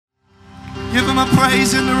Give him a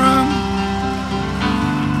praise in the room.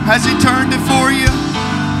 Has he turned it for you?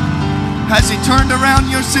 Has he turned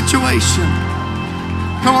around your situation?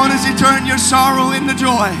 Come on, has he turned your sorrow into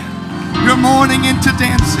joy, your mourning into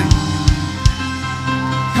dancing?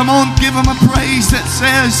 Come on, give him a praise that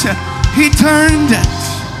says he turned it.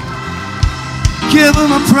 Give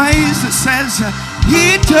him a praise that says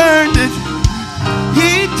he turned it.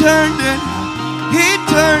 He turned it. He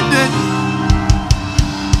turned it.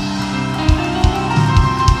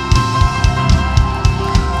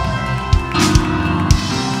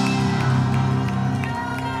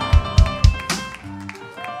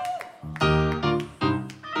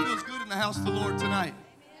 Of the Lord tonight.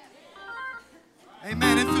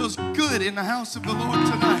 Amen. It feels good in the house of the Lord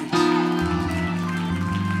tonight.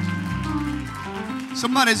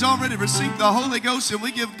 Somebody's already received the Holy Ghost, and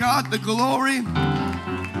we give God the glory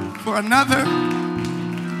for another.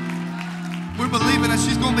 We're believing that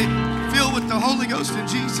she's going to be filled with the Holy Ghost in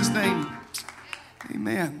Jesus' name.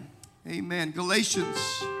 Amen. Amen.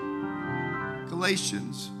 Galatians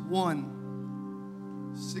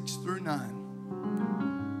 1, 6 through 9.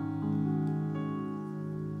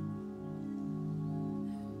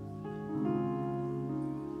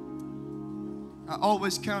 I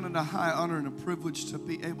always count it a high honor and a privilege to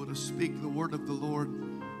be able to speak the word of the Lord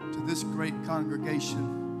to this great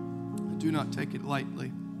congregation. I do not take it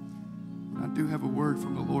lightly. I do have a word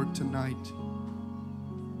from the Lord tonight.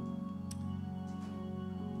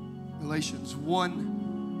 Galatians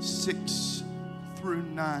 1, 6 through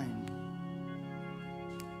 9.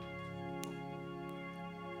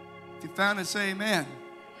 If you found it, say amen.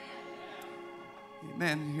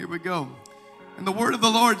 Amen. Here we go. And the word of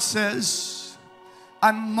the Lord says,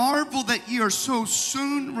 I marvel that ye are so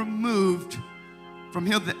soon removed from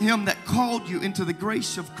him that called you into the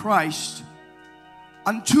grace of Christ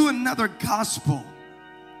unto another gospel,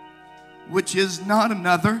 which is not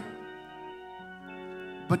another.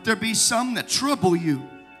 But there be some that trouble you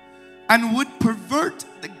and would pervert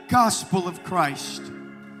the gospel of Christ.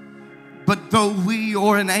 But though we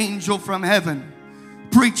or an angel from heaven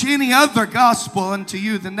preach any other gospel unto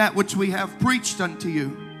you than that which we have preached unto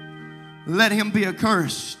you, let him be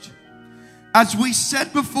accursed. As we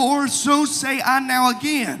said before, so say I now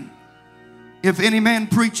again. If any man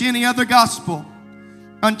preach any other gospel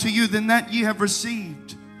unto you than that ye have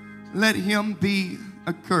received, let him be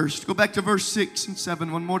accursed. Go back to verse 6 and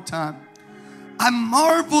 7 one more time. I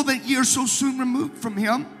marvel that ye are so soon removed from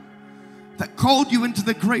him that called you into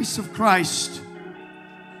the grace of Christ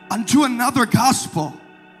unto another gospel,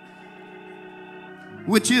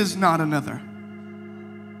 which is not another.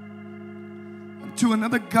 To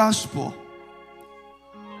another gospel,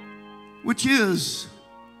 which is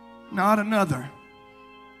not another.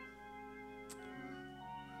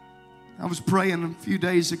 I was praying a few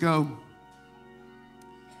days ago,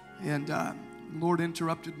 and the Lord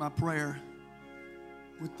interrupted my prayer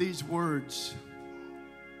with these words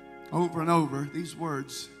over and over. These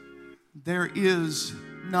words, there is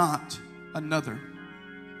not another.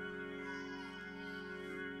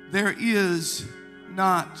 There is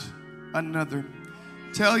not another.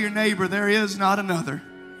 Tell your neighbor, there is not another.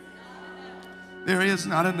 There is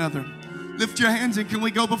not another. Lift your hands and can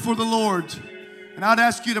we go before the Lord? And I'd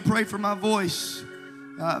ask you to pray for my voice.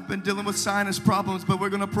 I've been dealing with sinus problems, but we're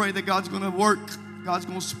going to pray that God's going to work. God's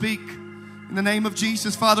going to speak. In the name of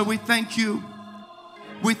Jesus, Father, we thank you.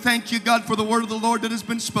 We thank you, God, for the word of the Lord that has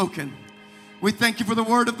been spoken. We thank you for the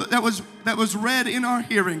word that was read in our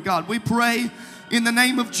hearing, God. We pray in the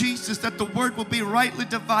name of Jesus that the word will be rightly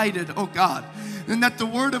divided, oh God. And that the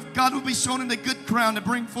word of God will be sown in the good ground and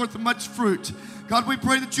bring forth much fruit. God, we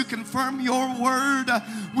pray that you confirm your word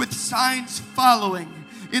with signs following.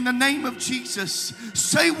 In the name of Jesus,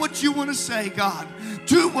 say what you want to say, God.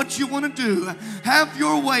 Do what you want to do. Have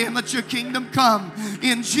your way and let your kingdom come.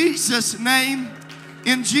 In Jesus' name,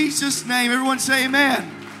 in Jesus' name. Everyone say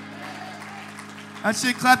amen. I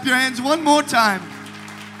say clap your hands one more time.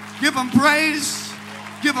 Give him praise.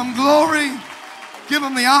 Give him glory. Give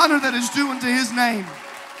him the honor that is due unto his name.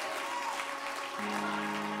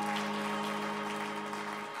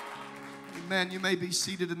 Amen. You may be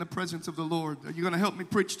seated in the presence of the Lord. Are you going to help me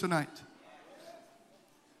preach tonight?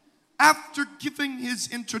 After giving his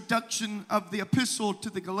introduction of the epistle to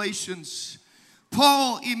the Galatians,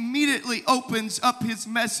 Paul immediately opens up his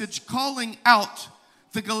message calling out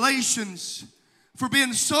the Galatians for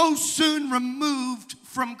being so soon removed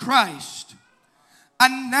from Christ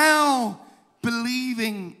and now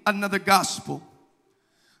believing another gospel.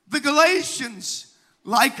 The Galatians,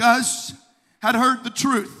 like us, had heard the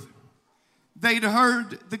truth. They'd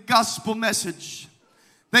heard the gospel message.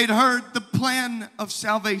 They'd heard the plan of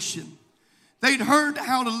salvation. They'd heard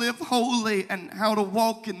how to live holy and how to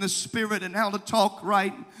walk in the Spirit and how to talk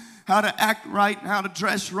right, how to act right, and how to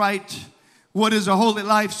dress right. What is a holy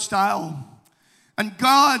lifestyle? And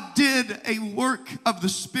God did a work of the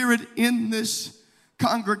Spirit in this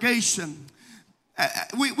congregation.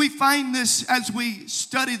 We find this as we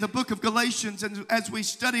study the book of Galatians and as we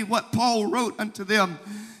study what Paul wrote unto them,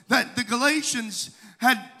 that the Galatians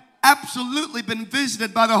had absolutely been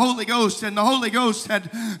visited by the Holy Ghost, and the Holy Ghost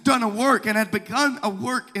had done a work and had begun a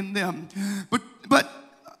work in them. But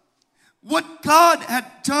what God had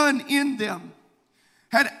done in them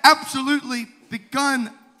had absolutely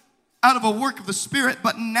begun out of a work of the Spirit,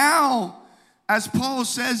 but now, as Paul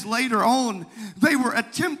says later on, they were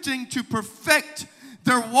attempting to perfect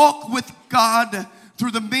their walk with God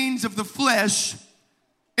through the means of the flesh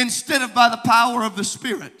instead of by the power of the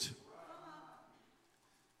Spirit.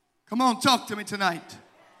 Come on, talk to me tonight.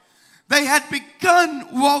 They had begun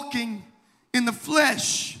walking in the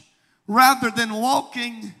flesh rather than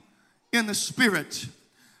walking in the Spirit.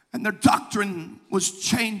 And their doctrine was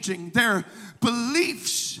changing. Their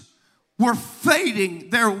beliefs were fading.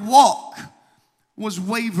 Their walk was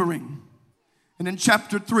wavering. And in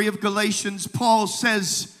chapter 3 of Galatians, Paul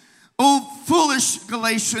says, "O foolish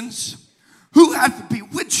Galatians, who hath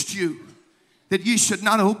bewitched you that ye should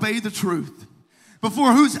not obey the truth?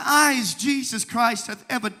 Before whose eyes Jesus Christ hath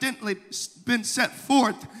evidently been set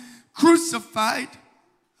forth, crucified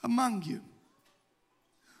among you."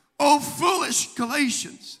 Oh, foolish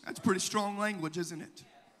Galatians. That's pretty strong language, isn't it?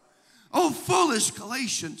 Oh, foolish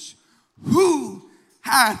Galatians, who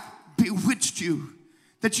hath bewitched you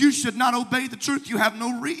that you should not obey the truth? You have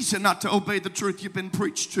no reason not to obey the truth you've been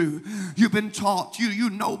preached to. You've been taught.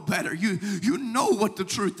 You know better. You know what the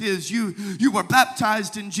truth is. You were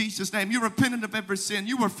baptized in Jesus' name. You repented of every sin.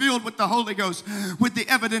 You were filled with the Holy Ghost with the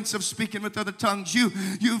evidence of speaking with other tongues.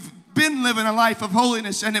 You've been living a life of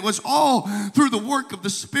holiness, and it was all through the work of the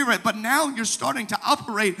Spirit. But now you're starting to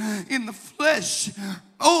operate in the flesh.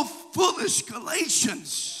 Oh, foolish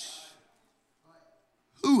Galatians,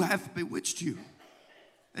 who hath bewitched you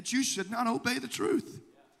that you should not obey the truth?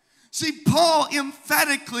 See, Paul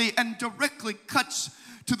emphatically and directly cuts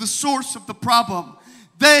to the source of the problem.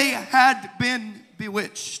 They had been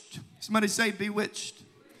bewitched. Somebody say bewitched.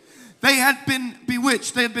 They had been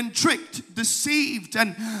bewitched. They had been tricked, deceived,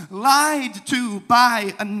 and lied to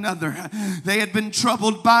by another. They had been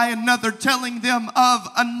troubled by another telling them of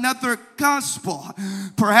another gospel.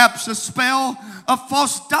 Perhaps a spell of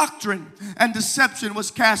false doctrine and deception was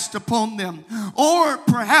cast upon them. Or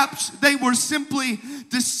perhaps they were simply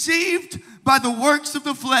deceived by the works of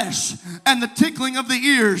the flesh and the tickling of the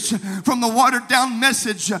ears from the watered down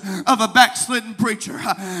message of a backslidden preacher.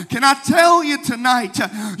 Can I tell you tonight,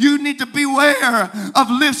 you need to beware of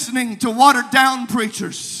listening to watered down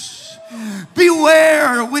preachers.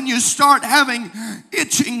 Beware when you start having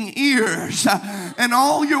itching ears and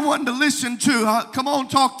all you're wanting to listen to, come on,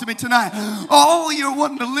 talk to me tonight. All you're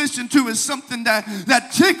wanting to listen to is something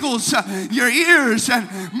that tickles your ears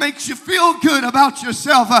and makes you feel good about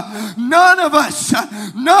yourself. None of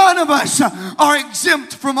us are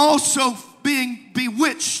exempt from also being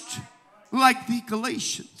bewitched like the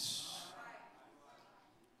Galatians.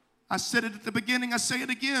 I said it at the beginning, I say it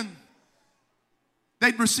again.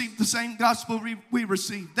 They'd received the same gospel we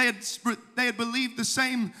received. They had believed the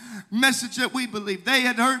same message that we believed. They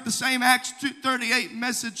had heard the same Acts 2:38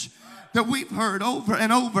 message that we've heard over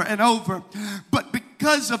and over and over. But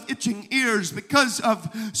because of itching ears, because of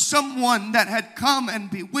someone that had come and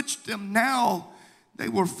bewitched them, now they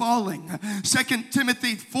were falling. 2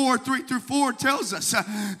 Timothy 4:3-4 tells us,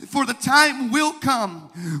 "For the time will come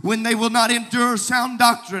when they will not endure sound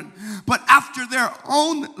doctrine, but after their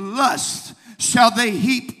own lust shall they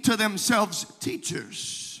heap to themselves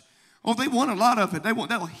teachers." Oh, they want a lot of it.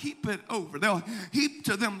 They'll heap it over. They'll heap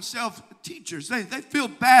to themselves teachers. They feel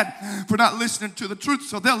bad for not listening to the truth,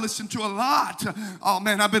 so they'll listen to a lot. Oh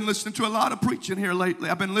man, I've been listening to a lot of preaching here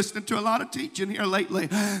lately. I've been listening to a lot of teaching here lately.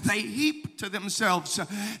 They heap to themselves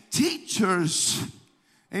teachers.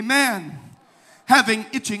 Amen. Having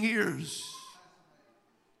itching ears.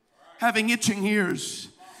 Having itching ears.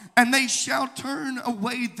 And they shall turn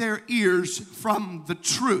away their ears from the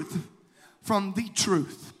truth,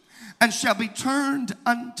 and shall be turned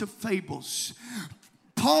unto fables.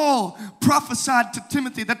 Paul prophesied to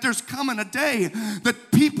Timothy that there's coming a day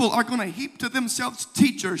that people are going to heap to themselves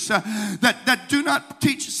teachers that do not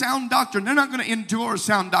teach sound doctrine. They're not going to endure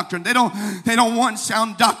sound doctrine. They don't want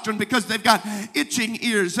sound doctrine because they've got itching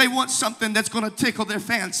ears. They want something that's going to tickle their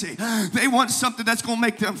fancy. They want something that's going to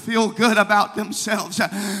make them feel good about themselves.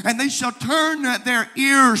 And they shall turn their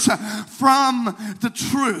ears from the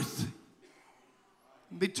truth.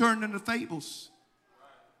 and be turned into fables.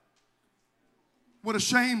 What a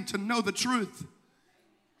shame to know the truth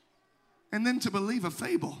and then to believe a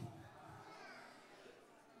fable.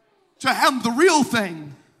 To have the real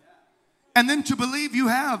thing and then to believe you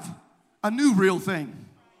have a new real thing.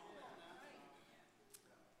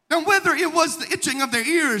 Now, whether it was the itching of their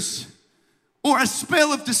ears or a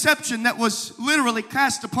spell of deception that was literally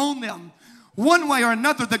cast upon them, one way or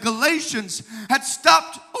another, the Galatians had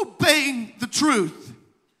stopped obeying the truth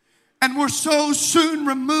and were so soon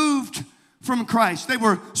removed from Christ. They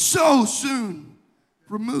were so soon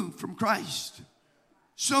removed from Christ.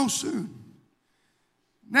 So soon.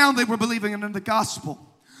 Now they were believing in the gospel.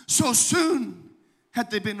 So soon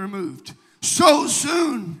had they been removed. So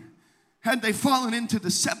soon had they fallen into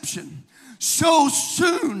deception. So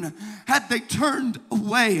soon had they turned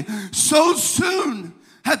away. So soon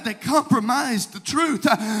had they compromised the truth.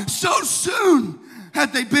 So soon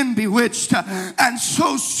had they been bewitched. And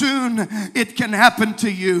so soon it can happen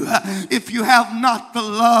to you if you have not the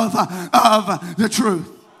love of the truth.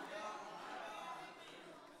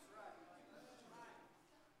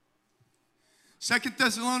 Second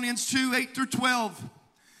Thessalonians 2, 8 through 12.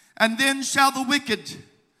 And then shall the wicked,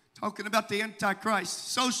 talking about the Antichrist,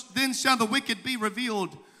 so then shall the wicked be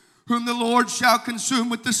revealed, whom the Lord shall consume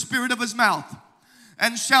with the spirit of his mouth,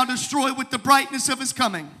 and shall destroy with the brightness of his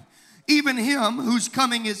coming. Even him whose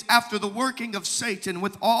coming is after the working of Satan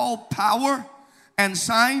with all power and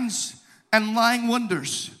signs and lying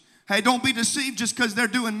wonders. Hey, don't be deceived just because they're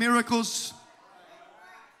doing miracles.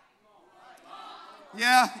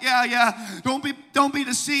 Yeah. Don't be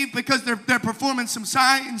deceived because they're performing some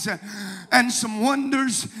signs and some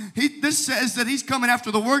wonders. This says that he's coming after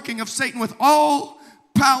the working of Satan with all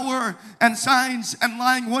power and signs and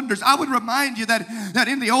lying wonders. I would remind you that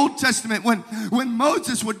in the Old Testament, when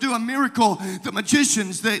Moses would do a miracle, the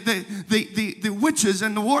magicians, the witches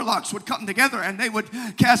and the warlocks would come together and they would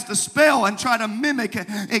cast a spell and try to mimic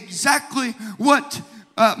exactly what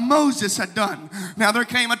Moses had done. Now there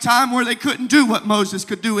came a time where they couldn't do what Moses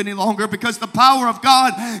could do any longer because the power of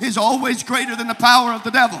God is always greater than the power of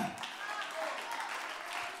the devil.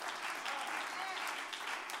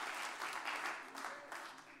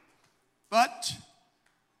 But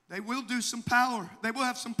they will do some power. They will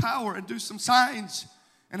have some power and do some signs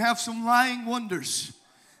and have some lying wonders.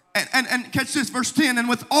 And catch this, verse 10. And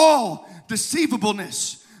with all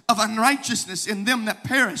deceivableness of unrighteousness in them that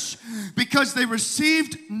perish, because they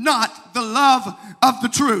received not the love of the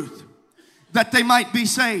truth, that they might be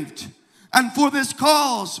saved. And for this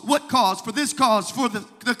cause, what cause? For this cause, for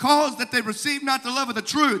the cause that they received not the love of the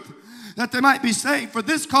truth, that they might be saved. For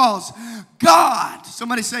this cause, God,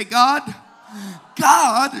 somebody say God,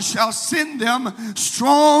 God shall send them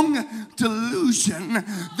strong delusion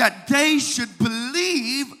that they should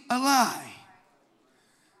believe a lie,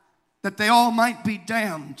 that they all might be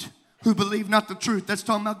damned who believe not the truth. That's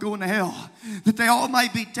talking about going to hell. That they all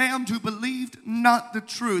might be damned who believed not the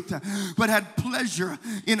truth, but had pleasure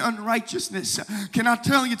in unrighteousness. Can I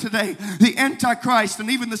tell you today, the Antichrist and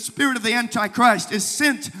even the spirit of the Antichrist is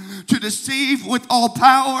sent to deceive with all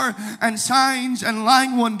power and signs and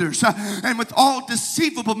lying wonders, and with all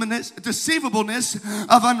deceivableness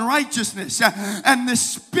of unrighteousness. And the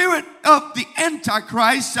spirit of the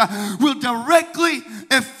Antichrist will directly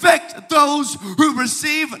affect those who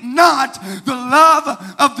receive not the love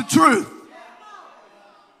of the truth.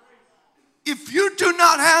 If you do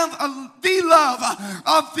not have the love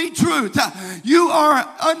of the truth, you are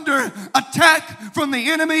under attack from the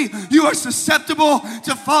enemy. You are susceptible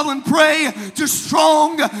to falling prey to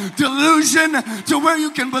strong delusion, to where you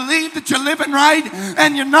can believe that you're living right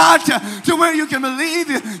and you're not, to where you can believe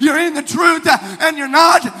you're in the truth and you're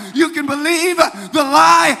not. You can believe the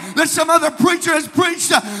lie that some other preacher has preached,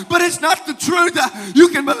 but it's not the truth. You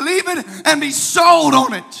can believe it and be sold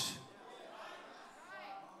on it.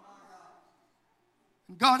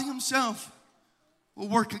 God himself will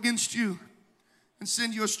work against you and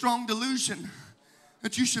send you a strong delusion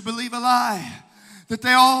that you should believe a lie, that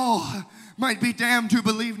they all might be damned who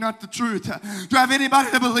believe not the truth. Do I have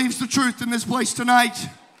anybody that believes the truth in this place tonight?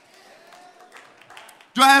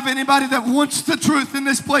 Do I have anybody that wants the truth in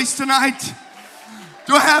this place tonight?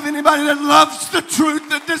 Do I have anybody that loves the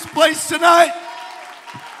truth in this place tonight?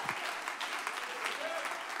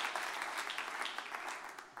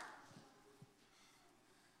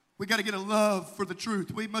 We got to get a love for the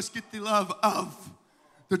truth. We must get the love of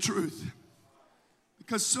the truth.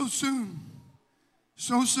 Because so soon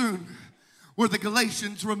were the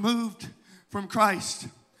Galatians removed from Christ.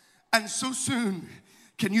 And so soon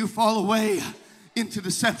can you fall away into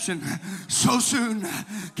deception. So soon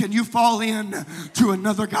can you fall in to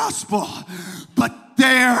another gospel. But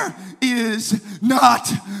there is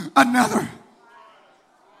not another.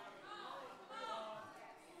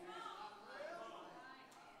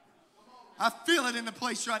 I feel it in the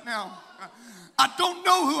place right now. I don't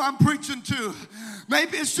know who I'm preaching to.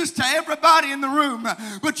 Maybe it's just to everybody in the room.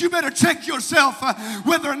 But you better check yourself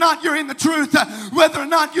whether or not you're in the truth, whether or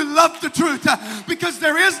not you love the truth. Because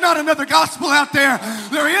there is not another gospel out there.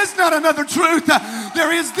 There is not another truth.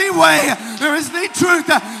 There is the way. There is the truth.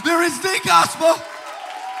 There is the gospel.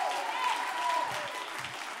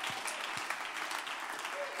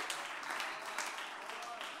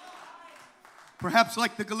 Perhaps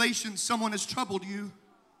like the Galatians, someone has troubled you.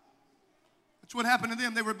 That's what happened to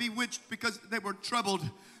them. They were bewitched because they were troubled.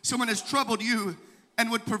 Someone has troubled you and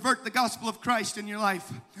would pervert the gospel of Christ in your life.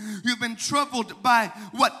 You've been troubled by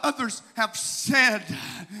what others have said.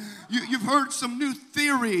 You've heard some new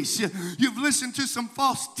theories. You've listened to some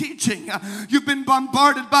false teaching. You've been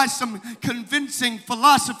bombarded by some convincing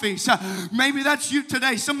philosophies. Maybe that's you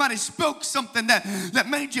today. Somebody spoke something that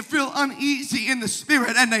made you feel uneasy in the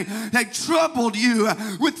spirit, and they troubled you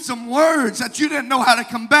with some words that you didn't know how to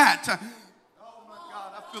combat. Oh my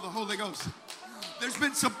God, I feel the Holy Ghost. There's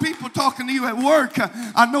been some people talking to you at work.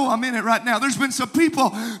 I know I'm in it right now. There's been some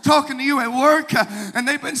people talking to you at work, and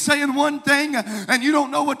they've been saying one thing, and you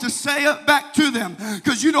don't know what to say back to them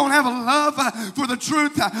because you don't have a love for the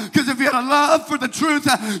truth. Because if you had a love for the truth,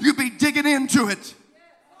 you'd be digging into it.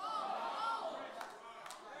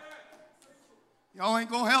 Y'all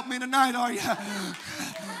ain't going to help me tonight, are you?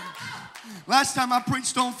 Last time I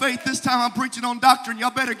preached on faith. This time I'm preaching on doctrine.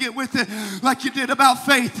 Y'all better get with it like you did about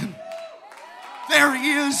faith. There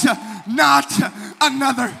is not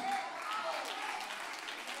another.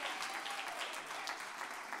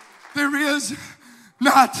 There is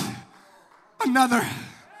not another.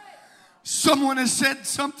 Someone has said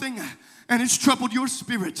something and it's troubled your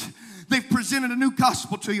spirit. They've presented a new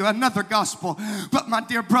gospel to you, another gospel. But my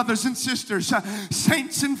dear brothers and sisters,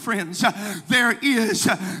 saints and friends, there is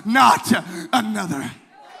not another.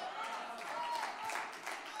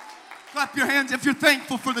 Clap your hands if you're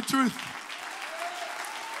thankful for the truth.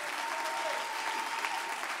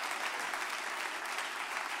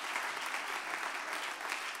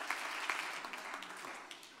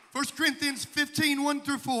 1 Corinthians 15, 1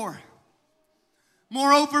 through 4.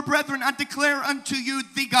 Moreover, brethren, I declare unto you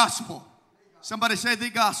the gospel. Somebody say the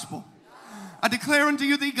gospel. I declare unto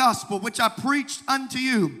you the gospel, which I preached unto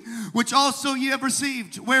you, which also ye have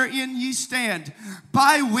received, wherein ye stand,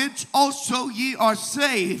 by which also ye are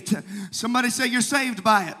saved. Somebody say you're saved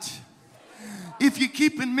by it. If you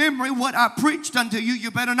keep in memory what I preached unto you,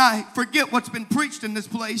 you better not forget what's been preached in this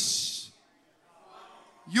place.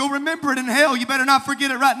 You'll remember it in hell. You better not forget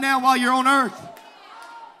it right now while you're on earth.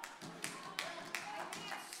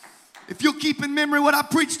 If you'll keep in memory what I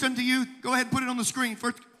preached unto you, go ahead and put it on the screen.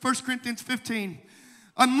 1 Corinthians 15.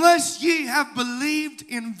 Unless ye have believed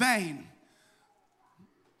in vain.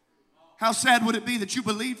 How sad would it be that you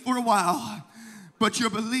believed for a while, but your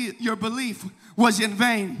belief was in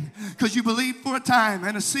vain, because you believed for a time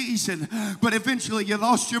and a season, but eventually you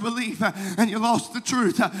lost your belief and you lost the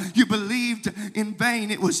truth. You believed in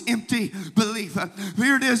vain. It was empty belief.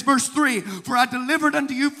 Here it is, verse 3. For I delivered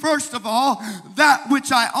unto you first of all that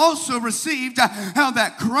which I also received, how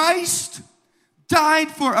that Christ died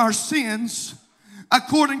for our sins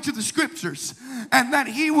according to the scriptures, and that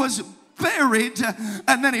he was buried,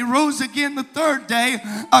 and then he rose again the third day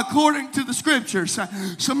according to the scriptures.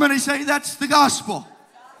 Somebody say that's the gospel.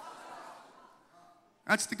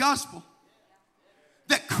 That's the gospel.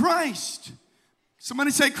 That Christ,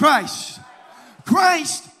 somebody say Christ.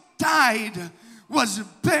 Christ died, was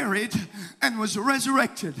buried, and was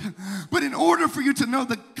resurrected. But in order for you to know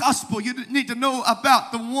the gospel, you need to know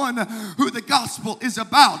about the one who the gospel is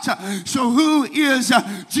about. So who is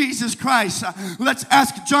Jesus Christ? Let's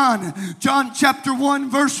ask John. John chapter 1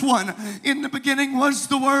 verse 1. In the beginning was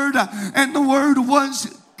the Word, and the Word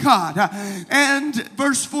was God. And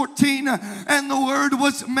verse 14, and the Word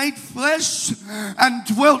was made flesh and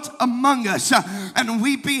dwelt among us, and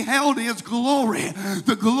we beheld his glory,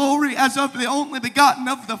 the glory as of the only begotten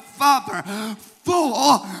of the Father, full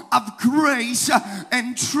of grace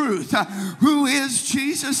and truth. Who is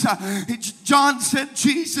Jesus? John said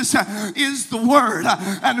Jesus is the Word.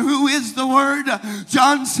 And who is the Word?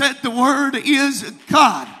 John said the Word is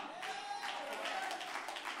God.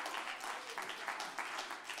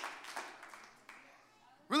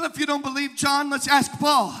 Well, if you don't believe John, let's ask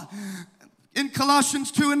Paul. In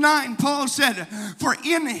Colossians 2 and 9, Paul said, for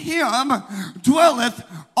in him dwelleth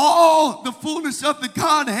all the fullness of the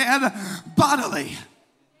Godhead bodily.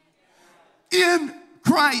 In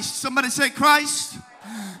Christ. Somebody say Christ.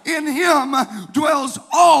 In him dwells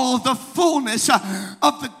all the fullness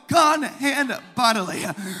of the Godhead bodily.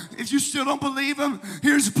 If you still don't believe him,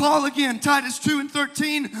 here's Paul again, Titus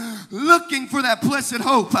 2:13, looking for that blessed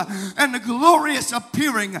hope and the glorious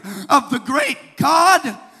appearing of the great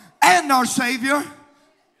God and our Savior,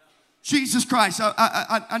 Jesus Christ.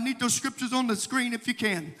 I need those scriptures on the screen if you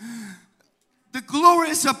can. The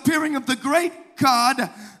glorious appearing of the great God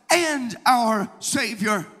and our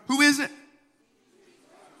Savior. Who is it?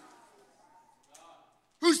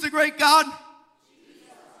 Who's the great God?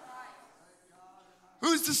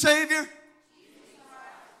 Who's the Savior?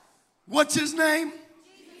 What's his name?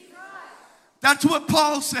 That's what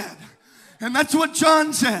Paul said. And that's what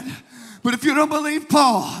John said. But if you don't believe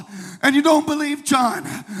Paul and you don't believe John,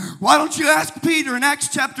 why don't you ask Peter in Acts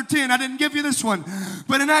chapter 10? I didn't give you this one.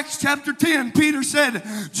 But in Acts chapter 10, Peter said,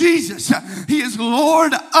 Jesus, he is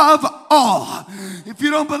Lord of all. If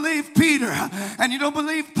you don't believe Peter and you don't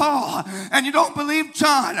believe Paul and you don't believe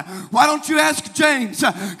John, why don't you ask James?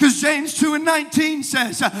 Because James 2:19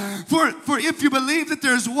 says, for if you believe that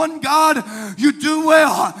there's one God, you do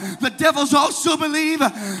well. The devils also believe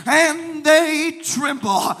and they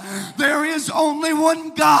tremble. There is only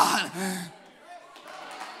one God.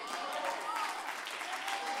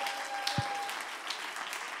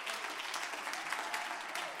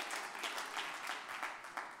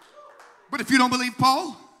 But if you don't believe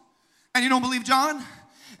Paul, and you don't believe John,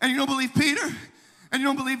 and you don't believe Peter, and you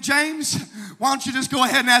don't believe James, why don't you just go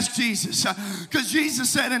ahead and ask Jesus? Because Jesus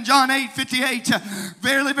said in John 8:58,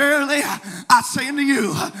 verily, verily, I say unto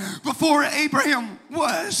you, before Abraham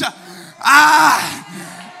was, I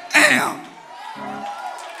am.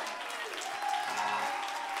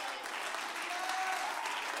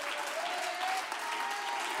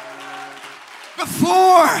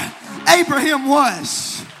 Before Abraham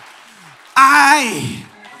was, I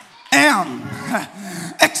am.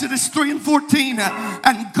 Exodus 3:14.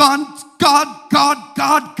 And God,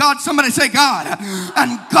 somebody say God.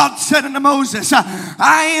 And God said unto Moses,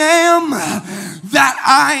 I am that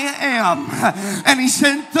I am. And he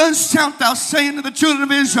said, thus shalt thou say unto the children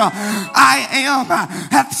of Israel, I am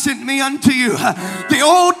hath sent me unto you. The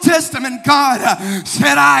Old Testament God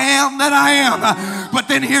said, I am that I am. But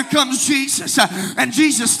then here comes Jesus, and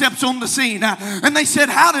Jesus steps on the scene. And they said,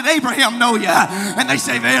 how did Abraham know you? And they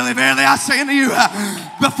say, verily, verily, I say unto you,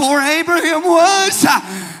 before Abraham was,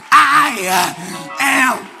 I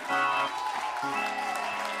am.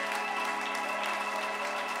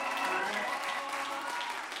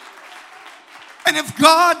 And if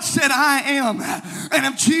God said I am, and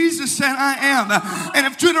if Jesus said I am, and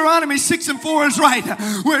if Deuteronomy 6:4 is right,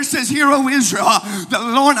 where it says, hear, O Israel, the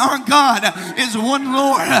Lord our God is one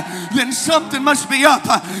Lord, then something must be up.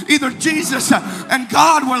 Either Jesus and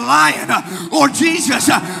God were lying, or Jesus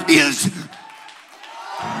is.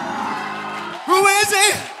 Who is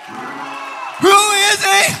he? Who is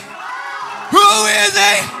he? Who is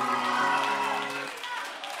he?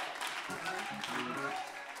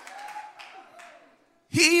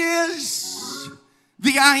 He is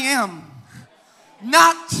the I am,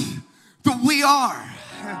 not the we are.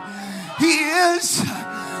 He is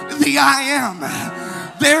the I am.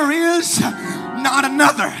 There is not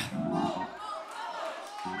another.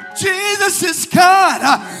 Jesus is God,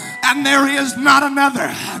 and there is not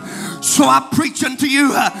another. So I preach unto you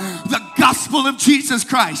the gospel of Jesus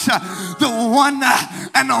Christ, the one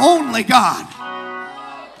and only God.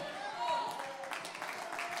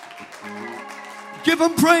 Give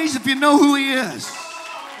him praise if you know who he is.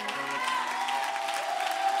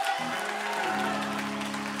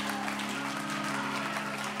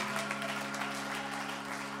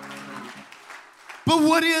 But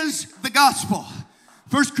what is the gospel?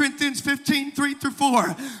 1 Corinthians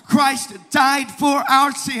 15:3-4. Christ died for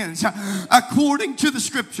our sins according to the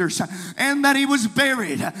scriptures, and that he was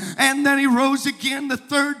buried, and that he rose again the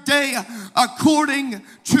third day according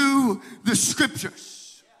to the scriptures.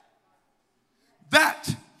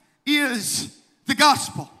 That is the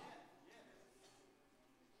gospel.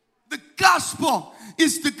 The gospel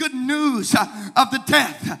is the good news of the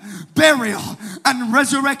death, burial, and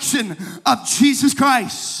resurrection of Jesus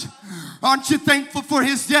Christ. Aren't you thankful for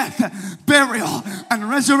his death, burial, and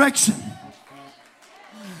resurrection?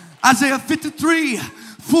 Isaiah 53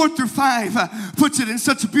 4 through 5 puts it in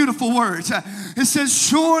such beautiful words. It says,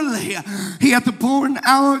 surely he hath borne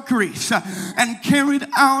our griefs and carried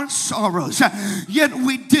our sorrows. Yet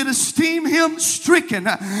we did esteem him stricken,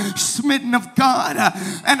 smitten of God,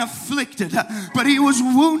 and afflicted. But he was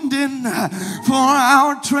wounded for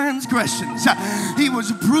our transgressions. He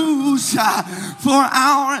was bruised for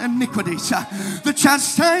our iniquities. The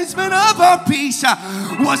chastisement of our peace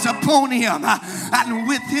was upon him, and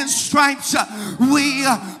with his stripes we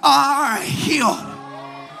are healed.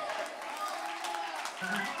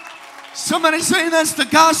 Somebody say, that's the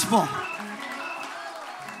gospel.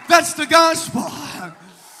 That's the gospel.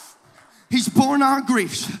 He's borne our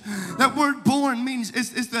griefs. That word borne means,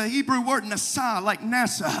 is the Hebrew word nasa, like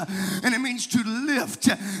NASA. And it means to lift.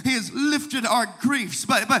 He has lifted our griefs.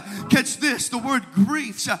 But catch this, the word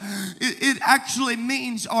griefs, it actually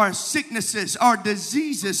means our sicknesses, our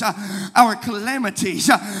diseases, our calamities.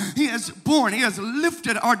 He has borne, he has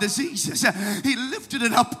lifted our diseases. He lifted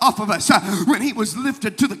it up off of us when he was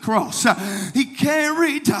lifted to the cross. He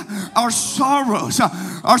carried our sorrows,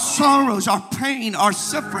 our pain, our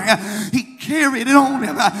suffering. He carried it on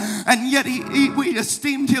him, and yet we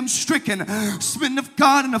esteemed him stricken, smitten of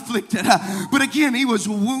God, and afflicted. But again, he was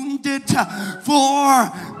wounded for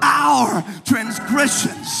our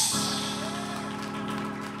transgressions.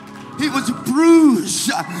 He was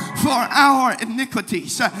bruised for our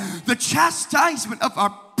iniquities. The chastisement of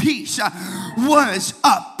our peace was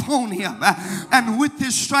upon him, and with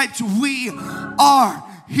his stripes we are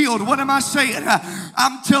healed. What am I saying?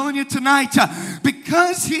 I'm telling you tonight,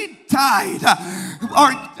 because he died,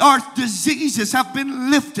 our diseases have been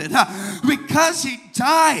lifted. Because he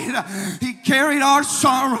died, he carried our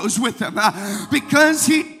sorrows with him. Because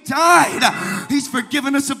he died, he's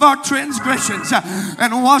forgiven us of our transgressions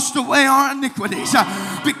and washed away our iniquities.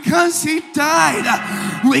 Because he died,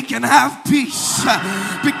 we can have peace.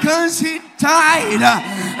 Because he died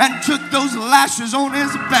and took those lashes on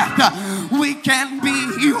his back, we can be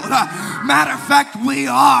healed. Matter of fact, we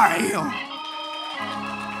are healed.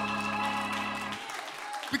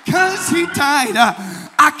 Because he died,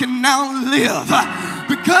 I can now live.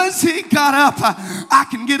 Because he got up, I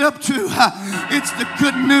can get up too. It's the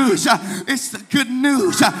good news. It's the good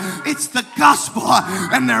news. It's the gospel,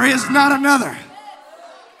 and there is not another.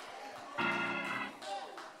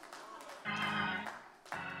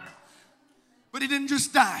 But he didn't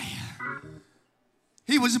just die.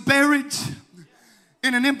 He was buried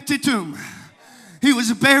in an empty tomb. He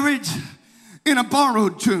was buried in a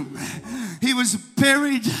borrowed tomb. He was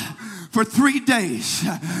buried for 3 days.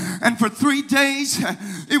 And for 3 days,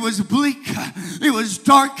 it was bleak, it was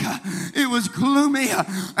dark, it was gloomy,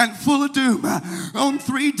 and full of doom. In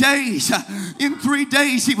 3 days,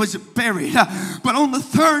 he was buried. But on the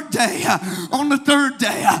third day,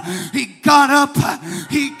 he got up,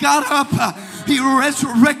 he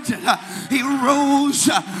resurrected, he rose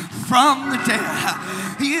from the dead.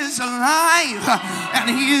 He is alive and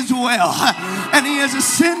he is well, and he has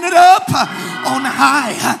ascended up on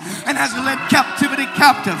high and has led captivity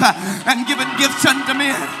captive and given gifts unto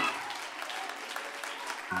men.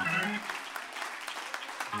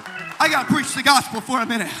 I got to preach the gospel for a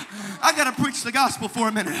minute. Let me preach the gospel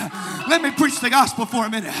for a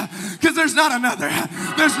minute, because there's not another.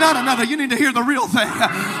 You need to hear the real thing.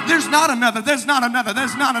 There's not another.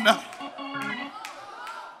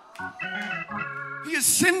 He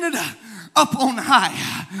ascended up on high.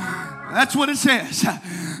 That's what it says.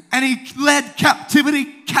 And he led captivity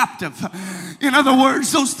captive. In other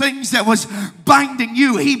words, those things that was binding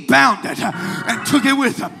you, he bound it and took it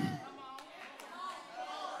with him.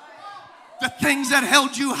 The things that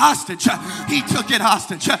held you hostage, he took it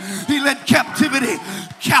hostage. He led captivity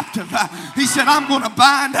captive. He said, I'm going to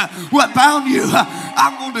bind what bound you.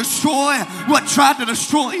 I'm going to destroy what tried to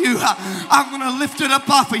destroy you. I'm going to lift it up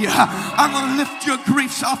off of you. I'm going to lift your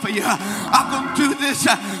griefs off of you. I'm going to do this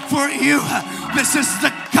for you. This is the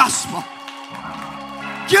gospel.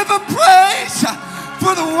 Give him praise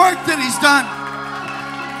for the work that he's done.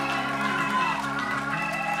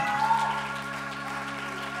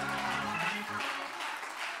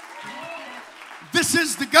 This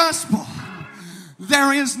is the gospel.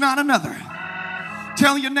 There is not another.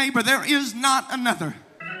 Tell your neighbor, there is not another.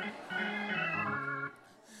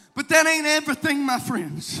 But that ain't everything, my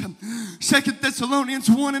friends. 2 Thessalonians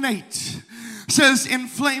 1:8 says, in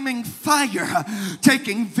flaming fire,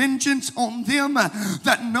 taking vengeance on them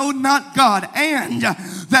that know not God and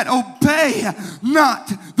that obey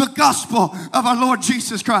not the gospel of our Lord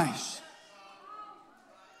Jesus Christ.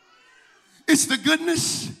 It's the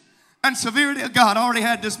goodness and severity of God. I already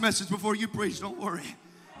had this message before you preached, don't worry.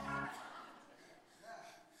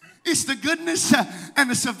 It's the goodness and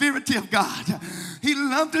the severity of God. He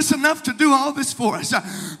loved us enough to do all this for us,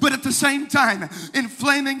 but at the same time, in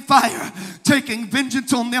flaming fire, taking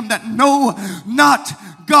vengeance on them that know not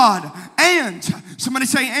God. And, somebody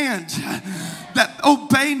say and, that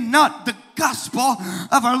obey not the gospel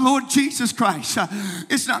of our Lord Jesus Christ.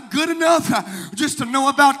 It's not good enough just to know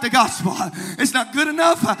about the gospel. It's not good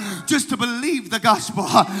enough just to believe the gospel.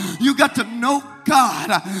 You got to know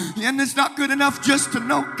God. And it's not good enough just to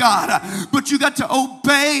know God, but you got to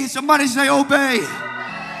obey. Somebody say obey.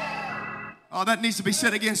 Oh, that needs to be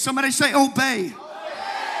said again. Somebody say obey.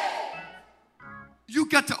 You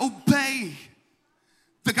got to obey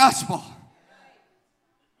the gospel.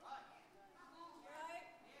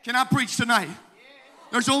 Can I preach tonight?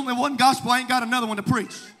 There's only one gospel. I ain't got another one to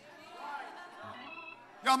preach.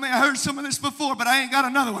 Y'all may have heard some of this before, but I ain't got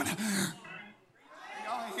another one.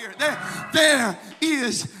 Y'all ain't here. There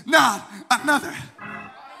is not another.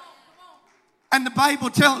 And the Bible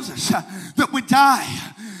tells us that we die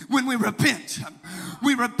when we repent.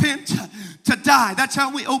 We repent to die. That's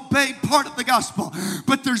how we obey part of the gospel.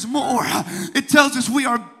 But there's more. It tells us we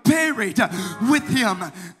are buried with him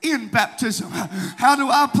in baptism. How do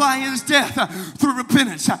I apply his death? Through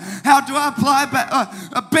repentance. How do I apply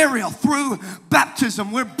a burial? Through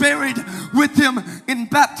baptism. We're buried with him in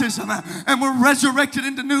baptism. And we're resurrected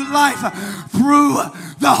into new life through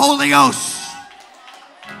the Holy Ghost.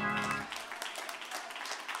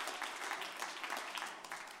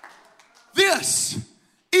 This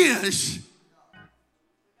is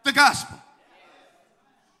the gospel.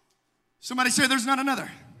 Somebody say there's not another.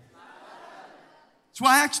 That's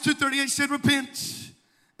why Acts 2:38 said, repent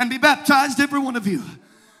and be baptized, every one of you,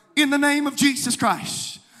 in the name of Jesus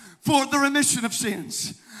Christ, for the remission of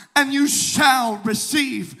sins, and you shall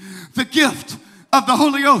receive the gift of the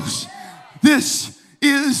Holy Ghost. This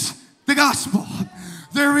is the gospel.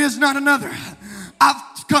 There is not another. I've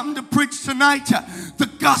come to preach tonight the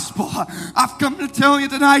gospel. I've come to tell you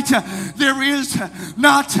tonight there is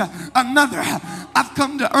not another. I've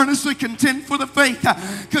come to earnestly contend for the faith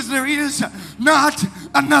because there is not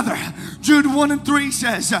another. Jude 1:3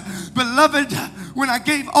 says, beloved, when I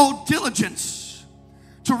gave all diligence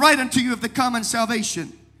to write unto you of the common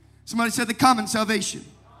salvation. Somebody said the common salvation.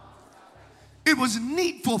 It was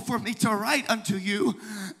needful for me to write unto you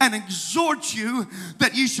and exhort you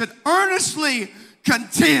that you should earnestly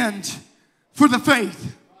contend for the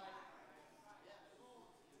faith.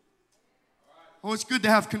 Oh, it's good to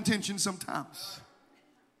have contention sometimes.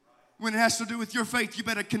 When it has to do with your faith, you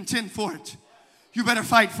better contend for it. You better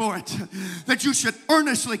fight for it. That you should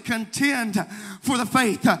earnestly contend for the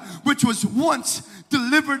faith which was once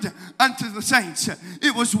delivered unto the saints.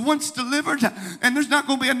 It was once delivered, and there's not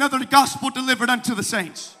going to be another gospel delivered unto the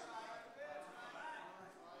saints.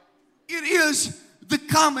 It is the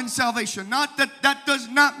common salvation. Not that does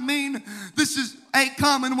not mean this is a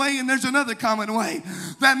common way and there's another common way.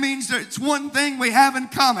 That means that it's one thing we have in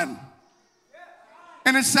common,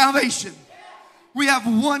 and it's salvation. We have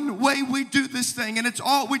one way we do this thing, and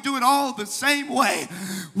we do it all the same way.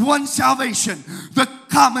 One salvation, the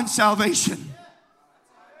common salvation.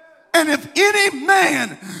 And if any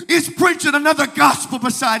man is preaching another gospel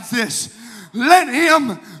besides this, let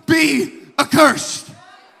him be accursed.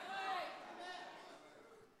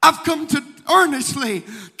 I've come to earnestly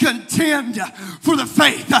contend for the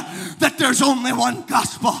faith that there's only one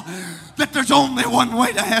gospel, that there's only one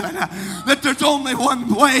way to heaven, that there's only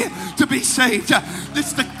one way to be saved.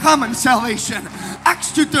 It's the common salvation.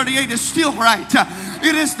 Acts 2:38 is still right.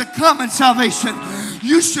 It is the common salvation.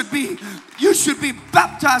 You should be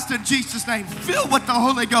baptized in Jesus' name, filled with the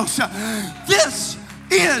Holy Ghost. This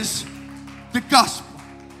is the gospel.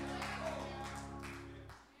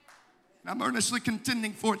 I'm earnestly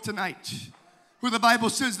contending for it tonight, where the Bible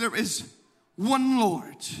says there is one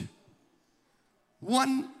Lord,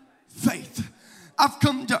 one faith. I've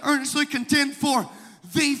come to earnestly contend for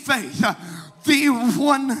the faith, the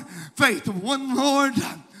one faith, one Lord,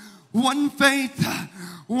 one faith,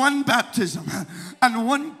 one baptism, and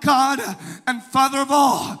one God and Father of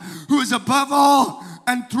all, who is above all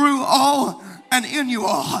and through all and in you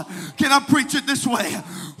all. Can I preach it this way?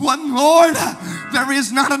 One Lord, there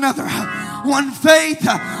is not another. One faith,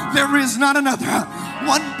 there is not another.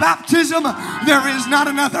 One baptism, there is not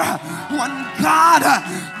another. One God,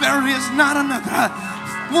 there is not another.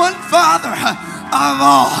 One Father of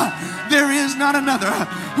all, there is not another.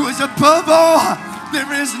 Who is above all,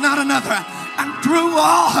 there is not another. And through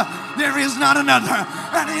all, there is not another.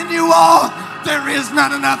 And in you all, there is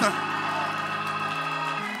not another.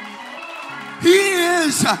 He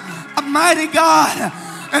is a mighty God,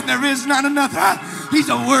 and there is not another. He's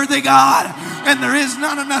a worthy God, and there is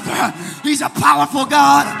not another. He's a powerful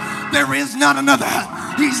God. There is not another.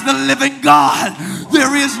 He's the living God.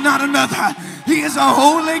 There is not another. He is a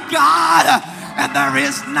holy God, and there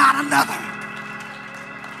is not another.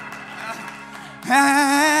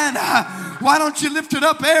 And why don't you lift it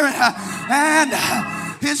up, Aaron? And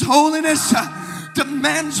His holiness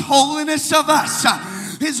demands holiness of us.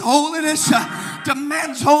 His holiness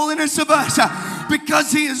demands holiness of us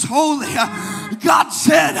because He is holy. God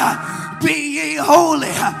said, be ye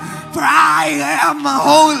holy, for I am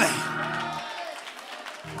holy.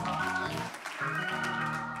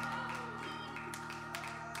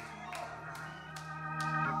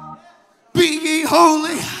 Be ye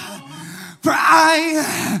holy, for I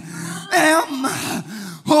am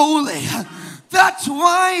holy. That's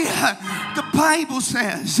why the Bible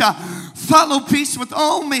says, follow peace with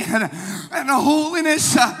all men and a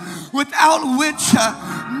holiness without which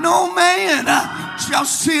no man shall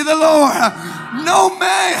see the Lord. No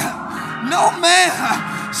man. No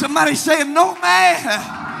man. Somebody say, no man.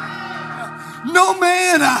 No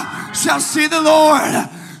man shall see the Lord.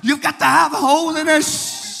 You've got to have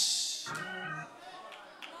holiness.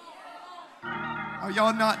 Oh,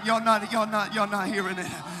 y'all not hearing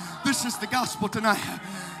it. This is the gospel tonight.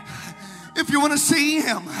 If you want to see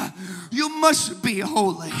Him, you must be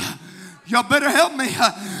holy. Y'all better help me.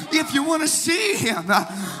 If you want to see Him,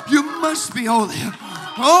 you must be holy.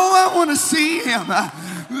 Oh, I want to see Him.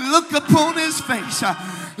 Look upon His face.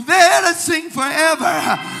 There to sing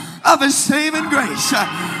forever of His saving grace.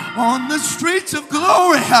 On the streets of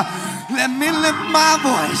glory, let me lift my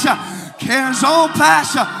voice. Cares all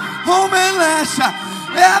pass, home and last,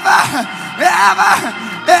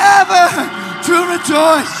 ever to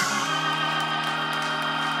rejoice.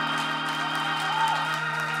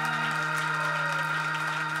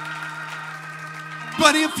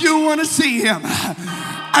 But if you want to see Him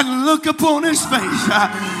and look upon His face,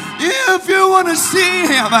 if you want to see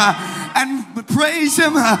Him and praise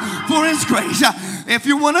Him for His grace, if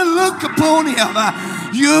you want to look upon Him,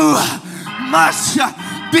 you must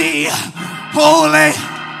be holy.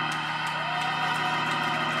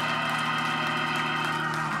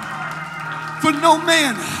 For no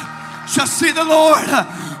man shall see the Lord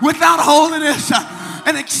without holiness,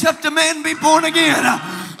 and except a man be born again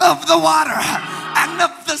of the water and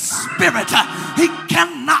of the Spirit, he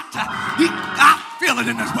cannot, I feel it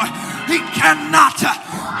in his word, he cannot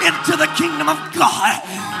enter the kingdom of God.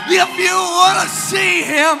 If you want to see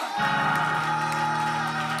Him,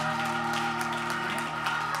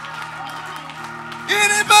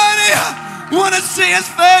 anybody want to see His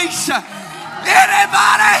face?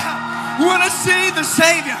 Anybody want to see the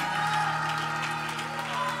Savior?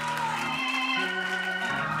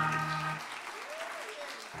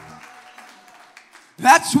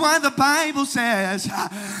 That's why the Bible says,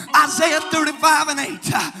 Isaiah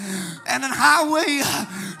 35:8, and an highway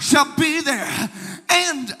shall be there,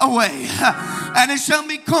 and a way, and it shall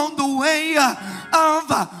be called the way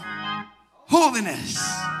of holiness.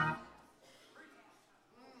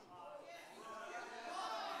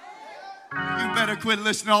 You better quit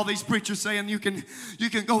listening to all these preachers saying you can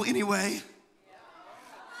go anyway.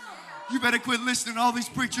 You better quit listening to all these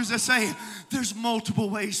preachers that say there's multiple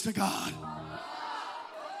ways to God.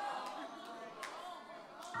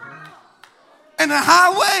 And a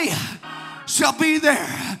highway shall be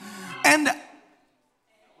there. And is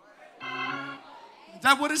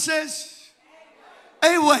that what it says?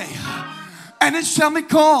 A way. And it shall be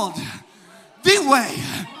called the way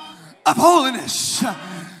of holiness.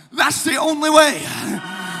 That's the only way.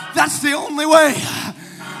 That's the only way.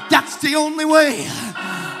 That's the only way.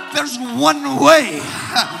 There's one way,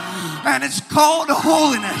 and it's called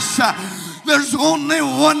holiness. There's only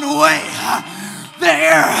one way.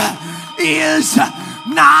 There is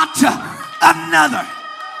not another.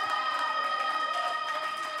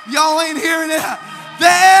 Y'all ain't hearing it.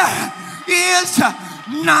 There is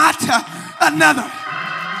not another.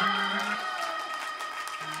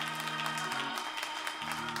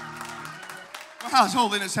 Well, how does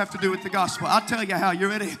holiness have to do with the gospel? I'll tell you how. You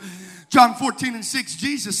ready? John 14:6,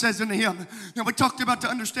 Jesus says unto him, now we talked about to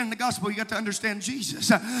understand the gospel, you got to understand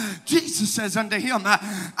Jesus. Jesus says unto him,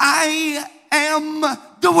 I am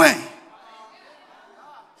the way.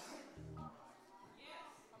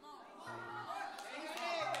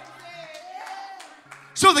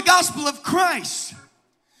 So the gospel of Christ,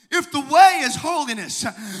 if the way is holiness,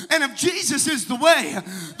 and if Jesus is the way,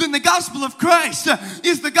 then the gospel of Christ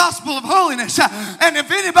is the gospel of holiness. And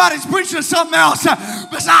if anybody's preaching something else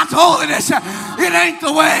besides holiness, it ain't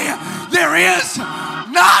the way. There is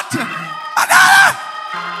not another.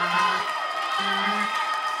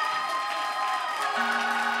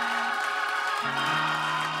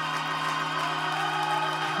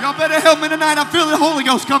 Y'all better help me tonight. I feel the Holy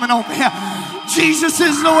Ghost coming on me. Jesus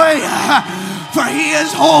is the way, for he is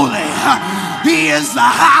holy. He is the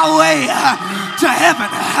highway to heaven.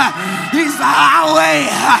 He's the highway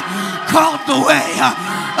called the way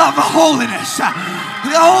of holiness.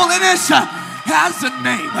 The holiness has a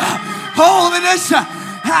name. Holiness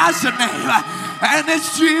has a name. And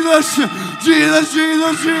it's Jesus, Jesus,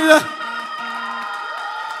 Jesus, Jesus.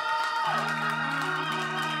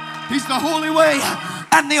 He's the holy way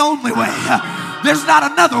and the only way. There's not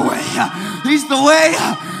another way. He's the way.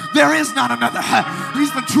 There is not another.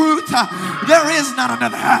 He's the truth. There is not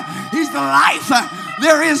another. He's the life.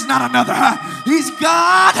 There is not another. He's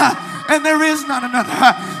God, and there is not another.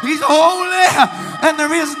 He's holy, and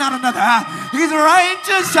there is not another. He's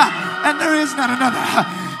righteous, and there is not another.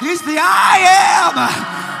 He's the I am,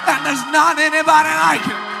 and there's not anybody like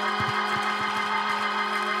him.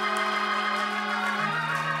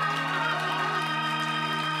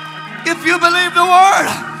 If you believe the word,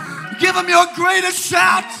 give him your greatest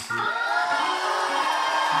shout.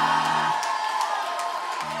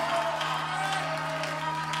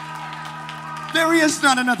 There is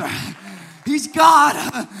not another. He's God,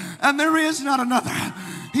 and there is not another.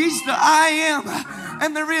 He's the I am,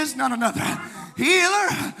 and there is not another.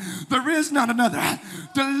 Healer, there is not another.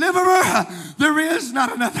 Deliverer, there is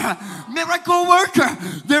not another. Miracle worker,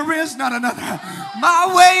 there is not another. My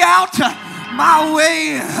way out, my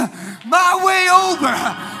way in, my way over,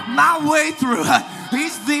 my way through.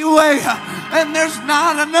 He's the way, and there's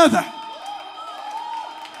not another.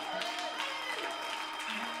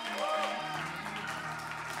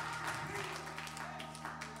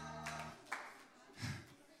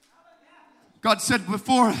 God said,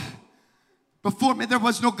 before me there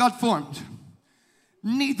was no God formed,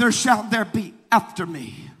 neither shall there be after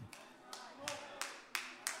me.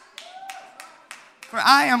 For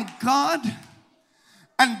I am God,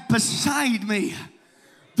 and beside me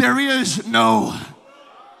there is no.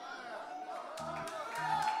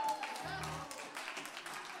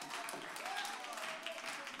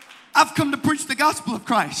 I've come to preach the gospel of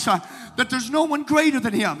Christ, that there's no one greater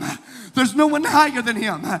than him. There's no one higher than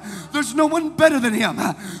him. There's no one better than him.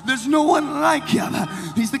 There's no one like him.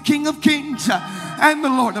 He's the King of kings and the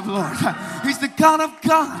Lord of lords. He's the God of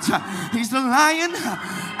gods. He's the Lion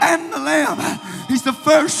and the Lamb. He's the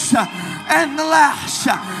first and the last.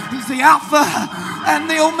 He's the Alpha and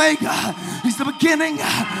the Omega. He's the beginning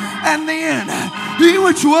and the end. He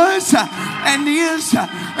which was and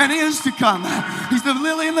is to come. He's the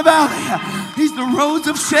lily in the valley. He's the rose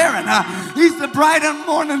of Sharon. He's the bright and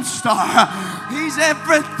morning star. He's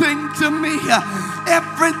everything to me.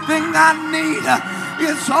 Everything I need.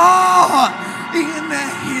 It's all in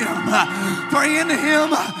him. For in him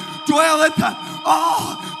dwelleth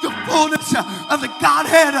all the fullness of the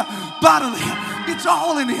Godhead bodily. It's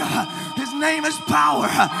all in him. His name is power.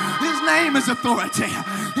 His name is authority.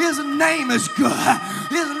 His name is good.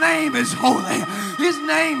 His name is holy. His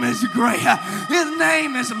name is great. His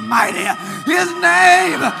name is mighty. His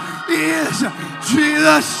name is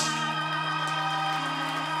Jesus.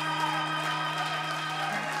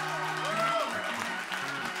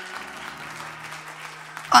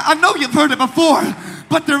 I know you've heard it before,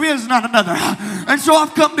 but there is not another. And so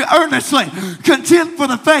I've come to earnestly contend for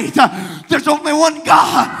the faith. There's only one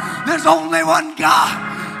God. There's only one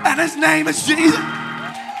God, and his name is Jesus.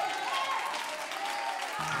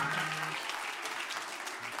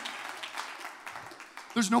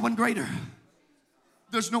 There's no one greater.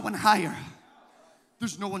 There's no one higher.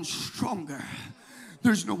 There's no one stronger.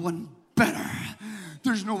 There's no one better.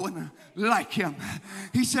 There's no one like him.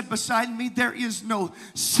 He said, beside me there is no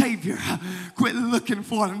Savior. Quit looking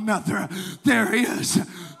for another. There is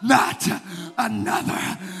not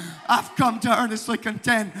another. I've come to earnestly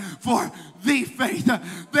contend for the faith.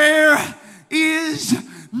 There is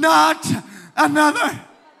not another.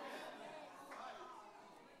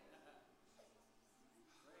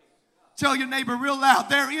 Tell your neighbor real loud,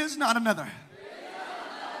 there is not another.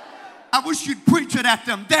 I wish you'd preach it at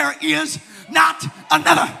them. There is not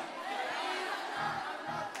another.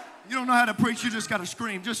 You don't know how to preach, you just got to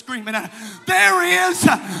scream. Just scream it out. There is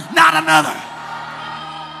not another.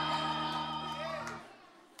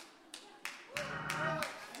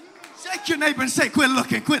 Shake your neighbor and say, quit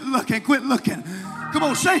looking, quit looking, quit looking. Come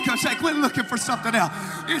on, shake him, say, quit looking for something else.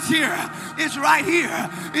 It's here. It's right here.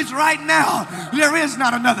 It's right now. There is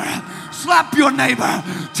not another. Slap your neighbor.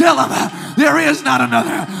 Tell him there is not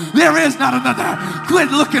another. There is not another. Quit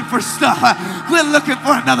looking for stuff. Quit looking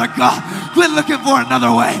for another God. Quit looking for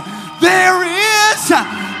another way. There is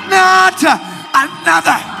not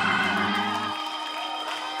another.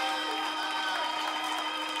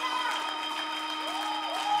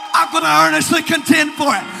 I'm going to earnestly contend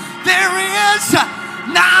for it. There is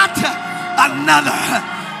not another.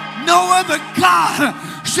 No other God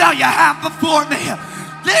shall you have before me.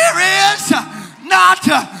 There is not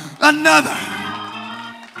another.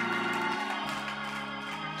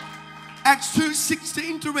 Acts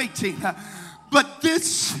 2:16-18. But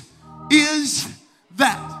this is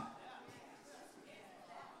that.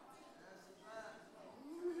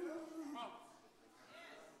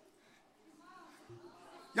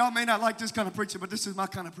 Y'all may not like this kind of preaching, but this is my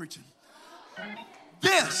kind of preaching.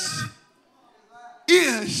 This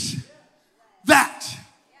is that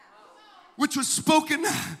which was spoken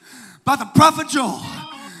by the prophet Joel.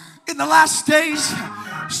 In the last days,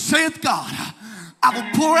 saith God, I will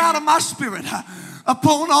pour out of my spirit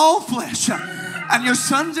upon all flesh, and your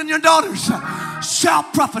sons and your daughters shall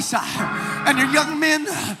prophesy, and your young men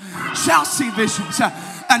shall see visions,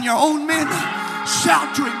 and your old men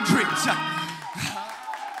shall dream dreams.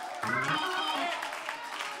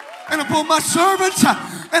 And upon my servants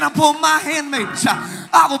and upon my handmaids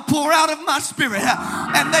I will pour out of my spirit,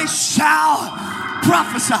 and they shall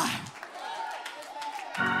prophesy.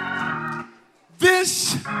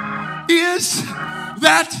 This is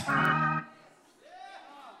that.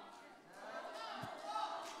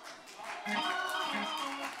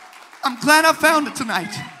 I'm glad I found it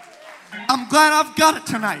tonight. I'm glad I've got it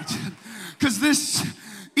tonight. Because this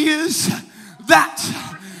is that.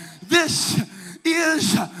 This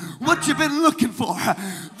is what you've been looking for.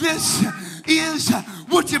 This is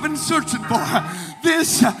what you've been searching for.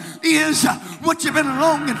 This is what you've been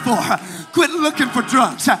longing for. Quit looking for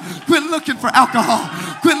drugs. Quit looking for alcohol.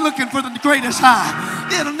 Quit looking for the greatest high.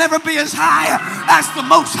 It'll never be as high as the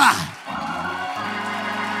Most High.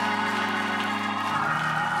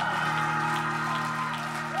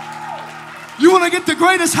 You want to get the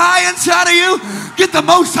greatest high inside of you? Get the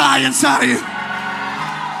Most High inside of you.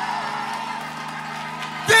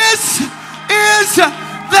 This is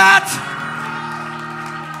that.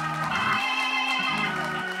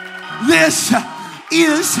 This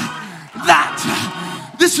is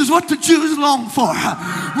that. This is what the Jews longed for.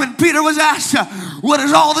 When Peter was asked, what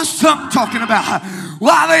is all this tongue talking about?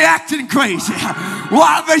 Why are they acting crazy?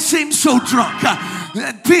 Why they seem so drunk?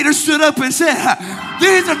 And Peter stood up and said,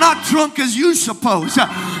 these are not drunk as you suppose,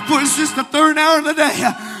 for it's just the third hour of the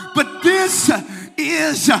day. But this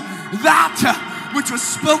is that which was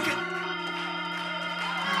spoken.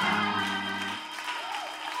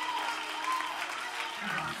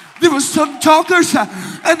 There was tongue talkers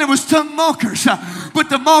and there was tongue mockers. But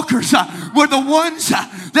the mockers were the ones that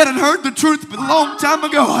had heard the truth a long time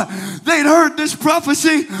ago. They'd heard this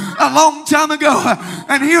prophecy a long time ago.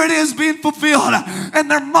 And here it is being fulfilled.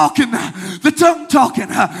 And they're mocking the tongue talking.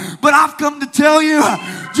 But I've come to tell you,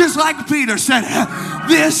 just like Peter said,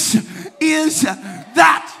 this is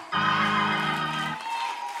that.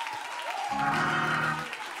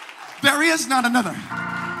 There is not another.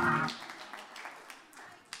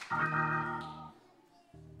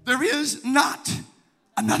 There is not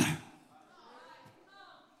another.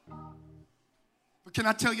 But can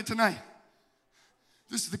I tell you tonight,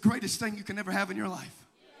 this is the greatest thing you can ever have in your life.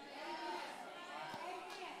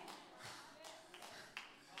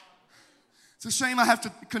 It's a shame I have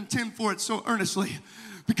to contend for it so earnestly,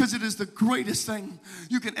 because it is the greatest thing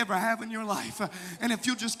you can ever have in your life. And if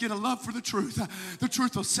you'll just get a love for the truth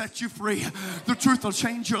will set you free. The truth will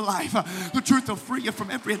change your life. The truth will free you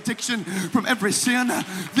from every addiction, from every sin.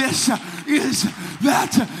 This is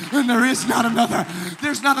that, and there is not another.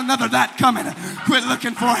 There's not another that coming. Quit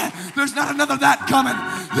looking for it. There's not another that coming.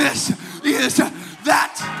 This is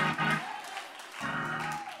that.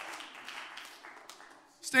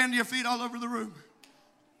 Stand to your feet all over the room.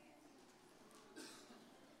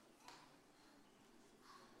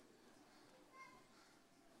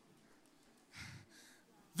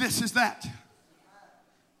 This is that.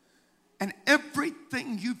 And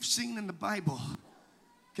everything you've seen in the Bible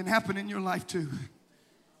can happen in your life too.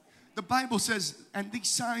 The Bible says, and these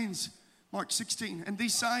signs, Mark 16, and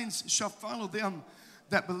these signs shall follow them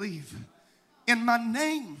that believe. In my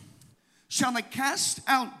name shall they cast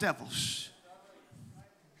out devils.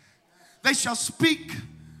 They shall speak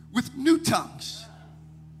with new tongues.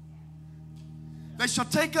 They shall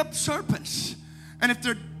take up serpents. And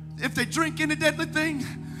if they drink any deadly thing,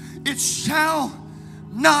 it shall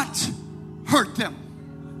not hurt them.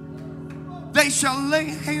 They shall lay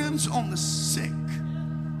hands on the sick,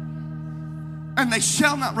 and they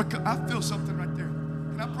shall not recover. I feel something right there.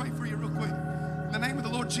 Can I pray for you real quick? In the name of the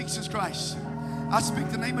Lord Jesus Christ, I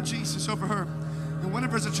speak the name of Jesus over her. And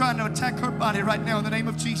whatever is trying to attack her body right now, in the name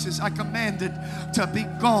of Jesus, I command it to be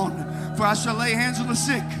gone. For I shall lay hands on the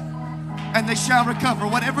sick, and they shall recover.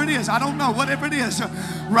 Whatever it is, I don't know, whatever it is,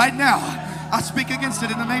 right now, I speak against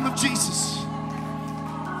it in the name of Jesus.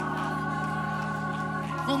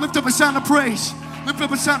 Go lift up a sound of praise. Lift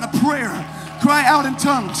up a sound of prayer. Cry out in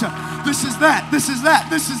tongues. This is that, this is that,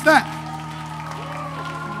 this is that.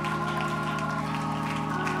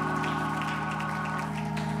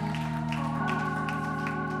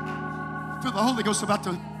 I feel the Holy Ghost about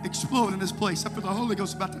to explode in this place. I feel the Holy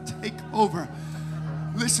Ghost about to take over.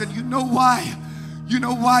 Listen, you know why? You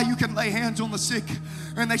know why you can lay hands on the sick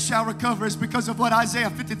and they shall recover? It's because of what Isaiah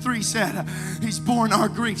 53 said. He's borne our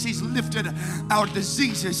griefs. He's lifted our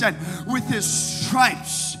diseases. And with his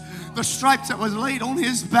stripes, the stripes that was laid on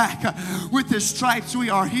his back, with his stripes we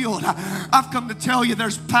are healed. I've come to tell you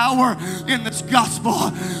there's power in this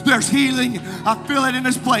gospel. There's healing. I feel it in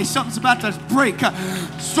this place. Something's about to break.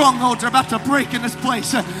 Strongholds are about to break in this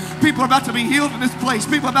place. People are about to be healed in this place.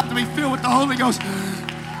 People are about to be filled with the Holy Ghost.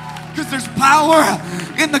 Because there's power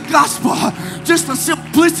in the gospel. Just the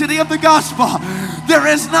simplicity of the gospel. There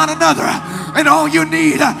is not another. And all you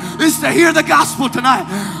need is to hear the gospel tonight.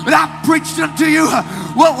 And I preached unto you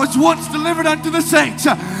what was once delivered unto the saints.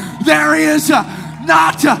 There is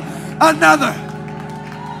not another.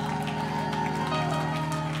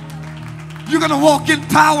 You're going to walk in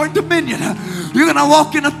power and dominion. You're going to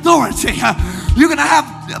walk in authority. You're going to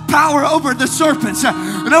have power over the serpents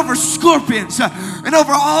and over scorpions and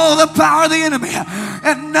over all the power of the enemy.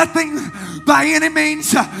 And nothing by any means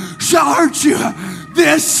shall hurt you.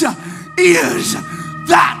 This is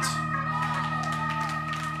that.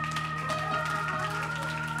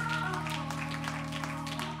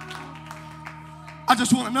 I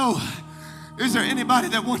just want to know, is there anybody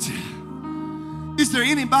that wants it? Is there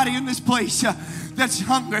anybody in this place that's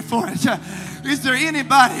hungry for it? Is there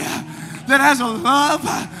anybody that has a love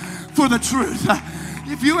for the truth?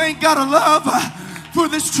 If you ain't got a love for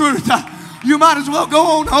this truth, you might as well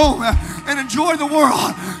go on home and enjoy the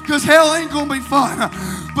world, because hell ain't gonna be fun.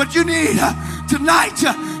 But you need tonight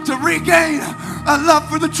to regain a love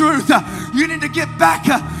for the truth. You need to get back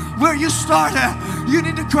where you started. You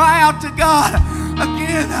need to cry out to God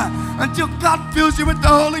again until God fills you with the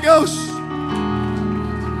Holy Ghost.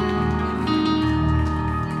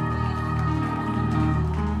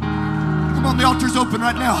 Come on, the altar's open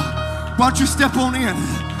right now. Why don't you step on in?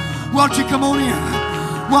 Why don't you come on in?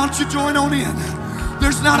 Why don't you join on in?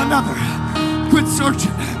 There's not another. Quit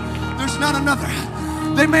searching. There's not another.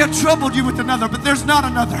 They may have troubled you with another, but there's not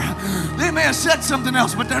another. They may have said something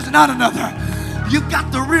else, but there's not another. You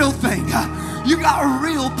got the real thing. You got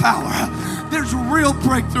real power. There's real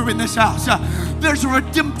breakthrough in this house. There's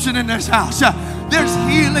redemption in this house. There's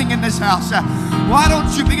healing in this house. Why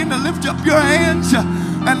don't you begin to lift up your hands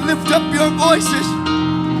and lift up your voices?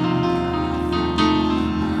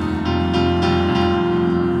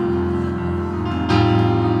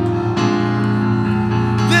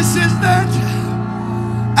 This is that,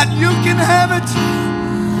 and you can have it.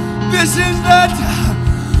 This is that,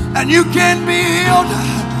 and you can be healed.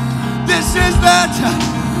 This is that,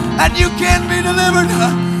 and you can be delivered.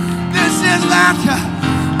 This is that,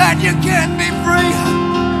 and you can be free.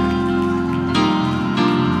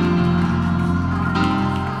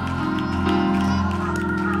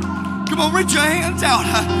 Come on, reach your hands out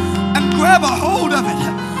and grab a hold of it.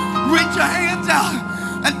 Reach your hands out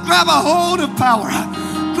and grab a hold of power.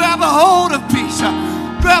 Grab a hold of peace.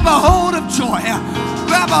 Grab a hold of joy.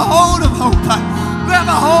 Grab a hold of hope. Grab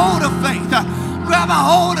a hold of faith. Grab a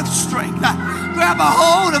hold of strength. Grab a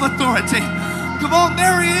hold of authority. Come on,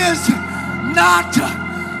 there he is. Not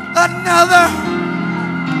another.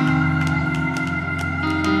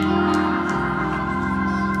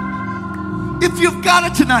 If you've got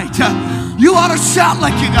it tonight, you ought to shout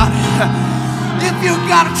like you got it. If you've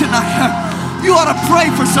got it tonight, you ought to pray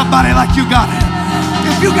for somebody like you got it.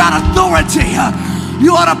 If you got authority,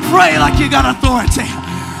 you ought to pray like you got authority.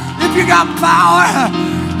 If you got power,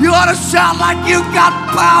 you ought to shout like you got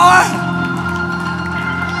power.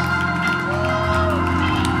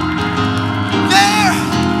 There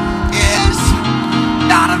is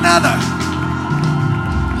not another.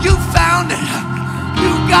 You found it.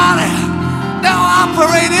 You got it. Now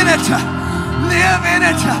operate in it. Live in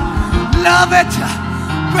it. Love it.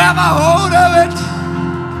 Grab a hold of it.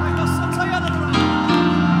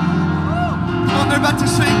 They're about to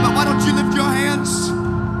sing, but why don't you lift your hands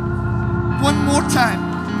one more time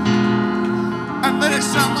and let it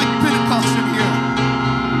sound like Pentecost in here.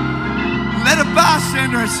 Let a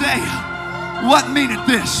bystander say, what meaneth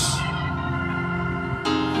this?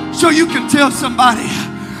 So you can tell somebody,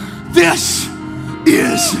 this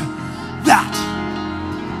is that.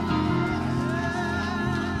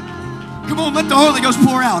 Come on, let the Holy Ghost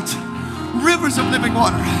pour out. rivers of living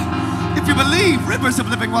water. If you believe, rivers of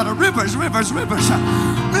living water, rivers of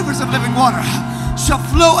living water shall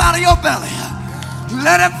flow out of your belly.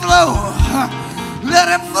 Let it flow. Let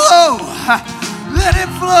it flow. Let it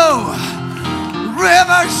flow.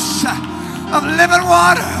 Rivers of living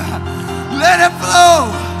water. Let it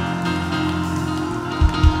flow.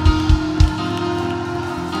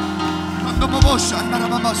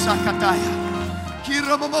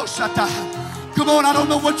 Come on, I don't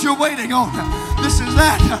know what you're waiting on. This is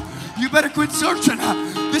that. You better quit searching.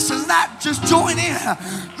 This is that. Just join in.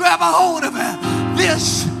 Grab a hold of it.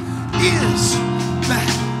 This is that.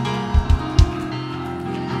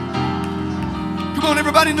 Come on,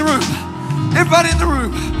 everybody in the room. Everybody in the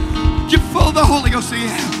room. Get full of the Holy Ghost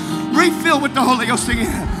again. Refill with the Holy Ghost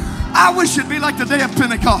again. I wish it'd be like the day of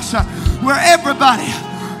Pentecost, where everybody,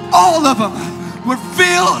 all of them, were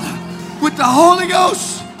filled with the Holy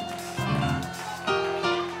Ghost.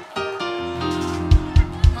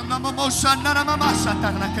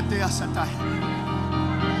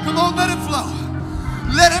 Come on, let it flow.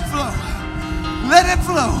 Let it flow. Let it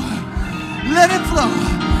flow. Let it flow.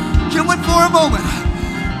 Can we for a moment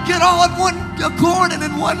get all in one accord and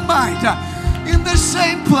in one mind in the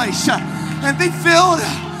same place and be filled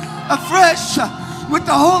afresh with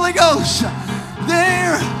the Holy Ghost?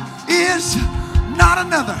 There is not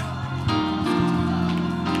another.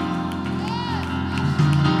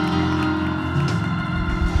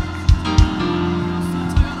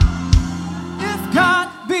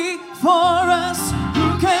 For us,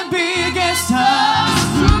 who can be against us?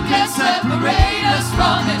 Who can separate us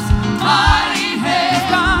from His mighty hand?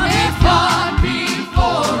 If God be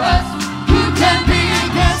for us, who can be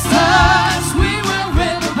against us? We will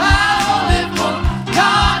win the battle if for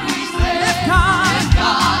God we stand. If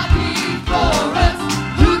God be for us,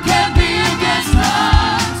 who can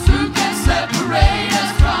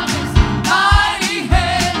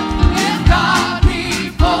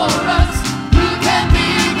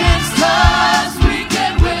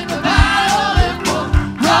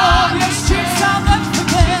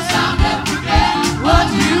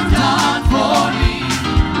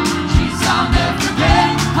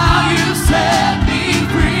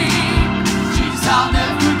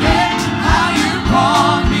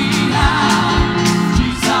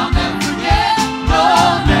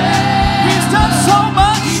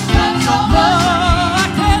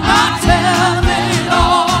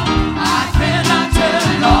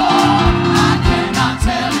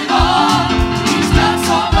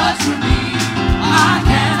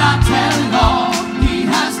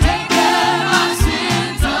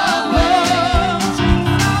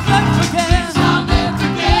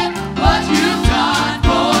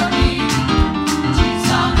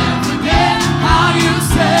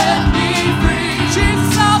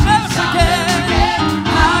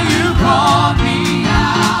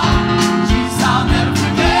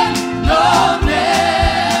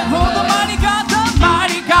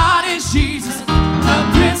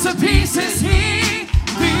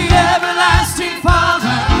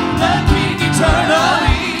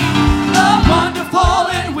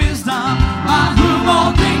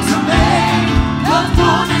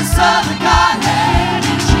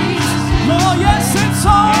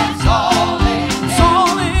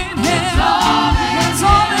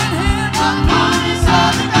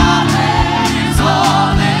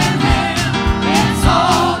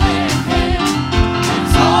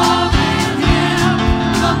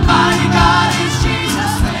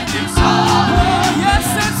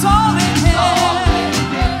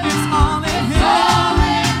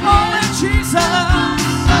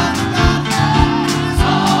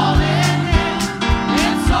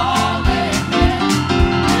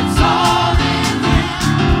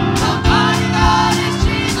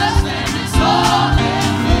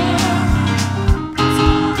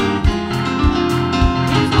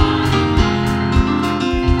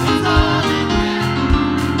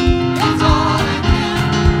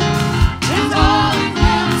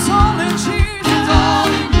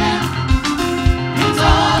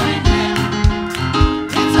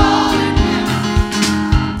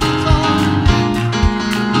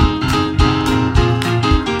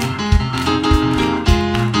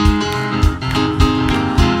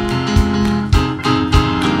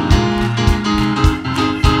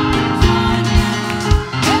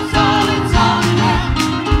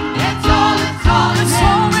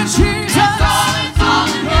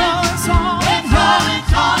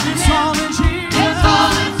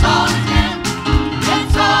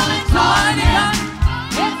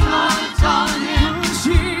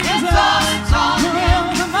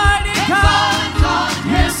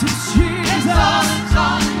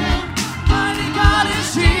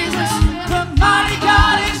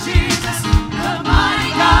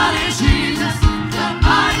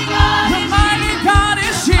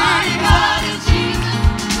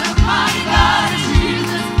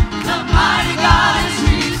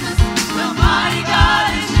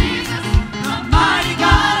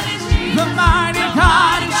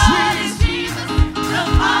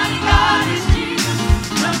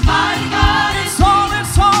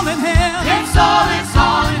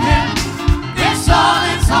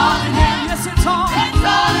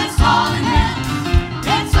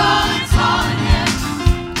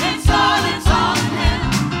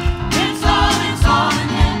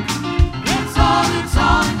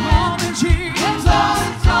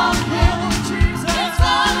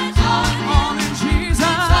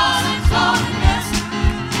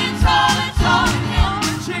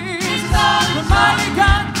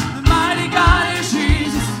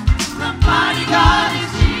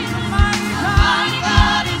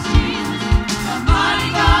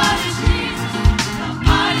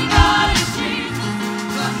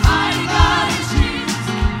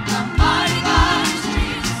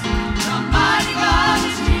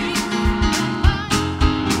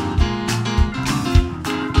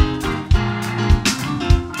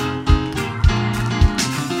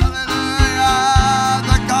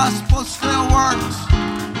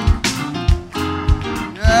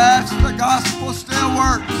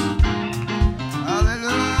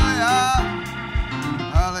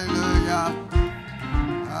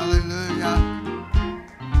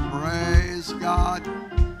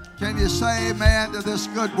you say amen to this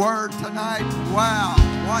good word tonight? Wow,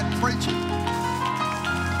 what preaching.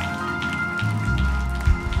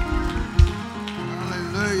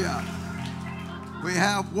 Hallelujah. We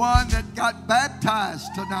have one that got baptized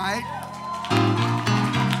tonight.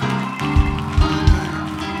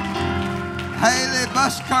 Haley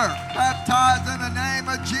Busker, baptized in the name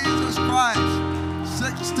of Jesus Christ.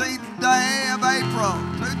 16th day of April,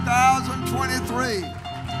 2023.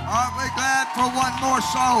 Aren't we glad for one more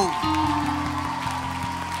soul?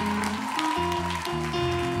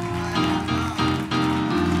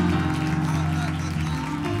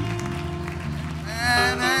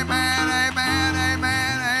 Amen, amen,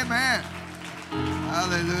 amen, amen.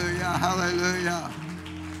 Hallelujah, hallelujah.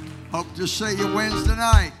 Hope to see you Wednesday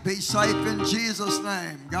night. Be safe in Jesus'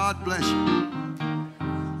 name. God bless you.